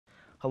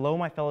Hello,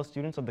 my fellow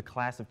students of the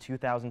class of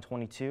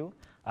 2022.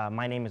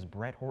 My name is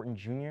Brett Horton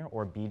Jr.,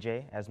 or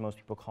BJ, as most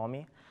people call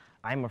me.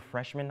 I'm a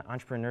freshman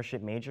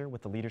entrepreneurship major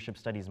with a leadership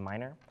studies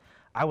minor.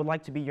 I would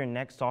like to be your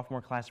next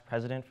sophomore class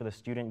president for the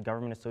Student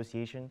Government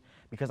Association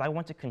because I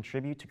want to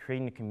contribute to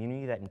creating a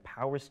community that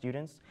empowers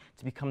students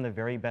to become the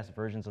very best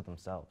versions of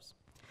themselves.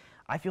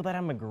 I feel that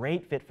I'm a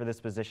great fit for this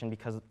position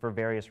for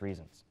various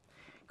reasons.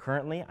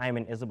 Currently, I am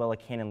an Isabella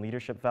Cannon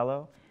Leadership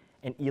Fellow,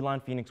 an Elon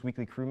Phoenix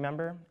Weekly crew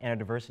member, and a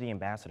diversity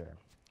ambassador.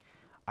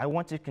 I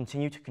want to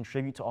continue to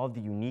contribute to all of the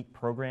unique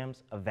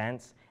programs,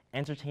 events,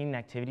 entertaining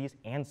activities,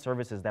 and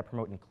services that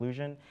promote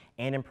inclusion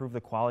and improve the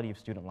quality of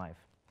student life.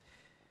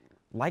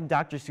 Like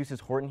Dr.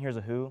 Seuss's Horton Hears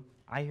a Who,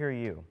 I hear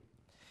you.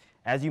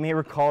 As you may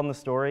recall in the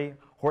story,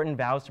 Horton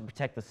vows to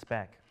protect the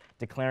speck,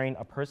 declaring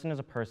a person is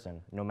a person,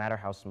 no matter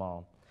how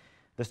small.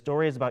 The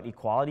story is about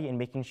equality and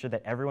making sure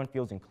that everyone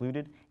feels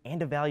included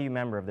and a valued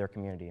member of their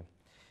community.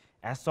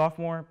 As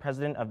sophomore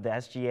president of the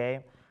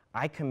SGA,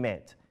 I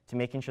commit to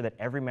making sure that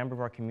every member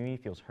of our community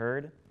feels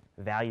heard,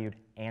 valued,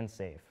 and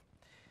safe.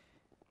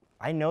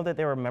 I know that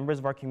there are members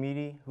of our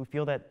community who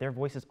feel that their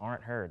voices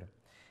aren't heard,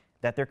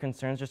 that their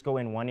concerns just go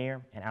in one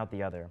ear and out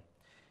the other,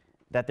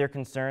 that their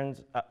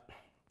concerns,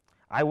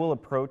 I will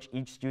approach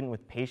each student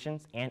with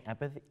patience and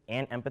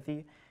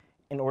empathy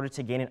in order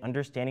to gain an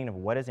understanding of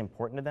what is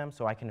important to them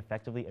so I can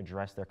effectively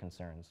address their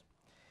concerns.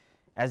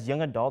 As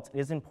young adults, it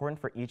is important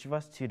for each of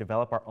us to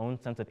develop our own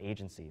sense of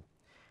agency,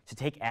 to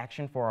take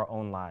action for our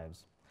own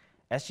lives.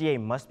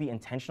 SGA must be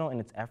intentional in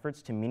its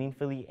efforts to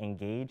meaningfully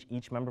engage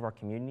each member of our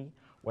community,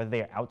 whether they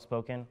are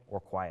outspoken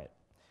or quiet.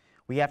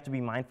 We have to be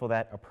mindful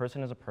that a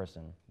person is a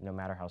person, no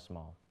matter how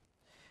small.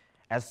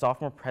 As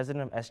sophomore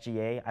president of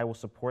SGA, I will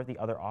support the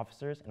other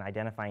officers in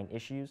identifying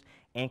issues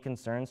and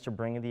concerns to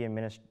bring to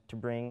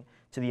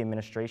the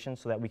administration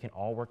so that we can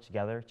all work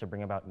together to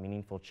bring about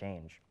meaningful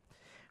change.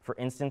 For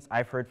instance,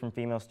 I've heard from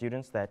female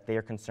students that they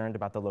are concerned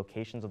about the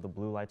locations of the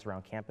blue lights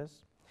around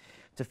campus.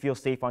 To feel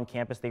safe on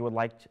campus, they would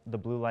like the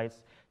blue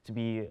lights to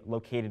be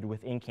located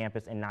within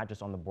campus and not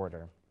just on the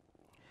border.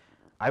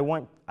 I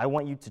want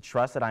you to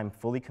trust that I'm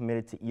fully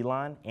committed to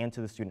Elon and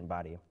to the student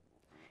body.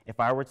 If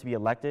I were to be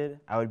elected,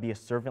 I would be a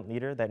servant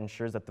leader that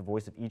ensures that the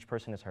voice of each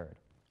person is heard,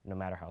 no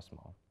matter how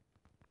small.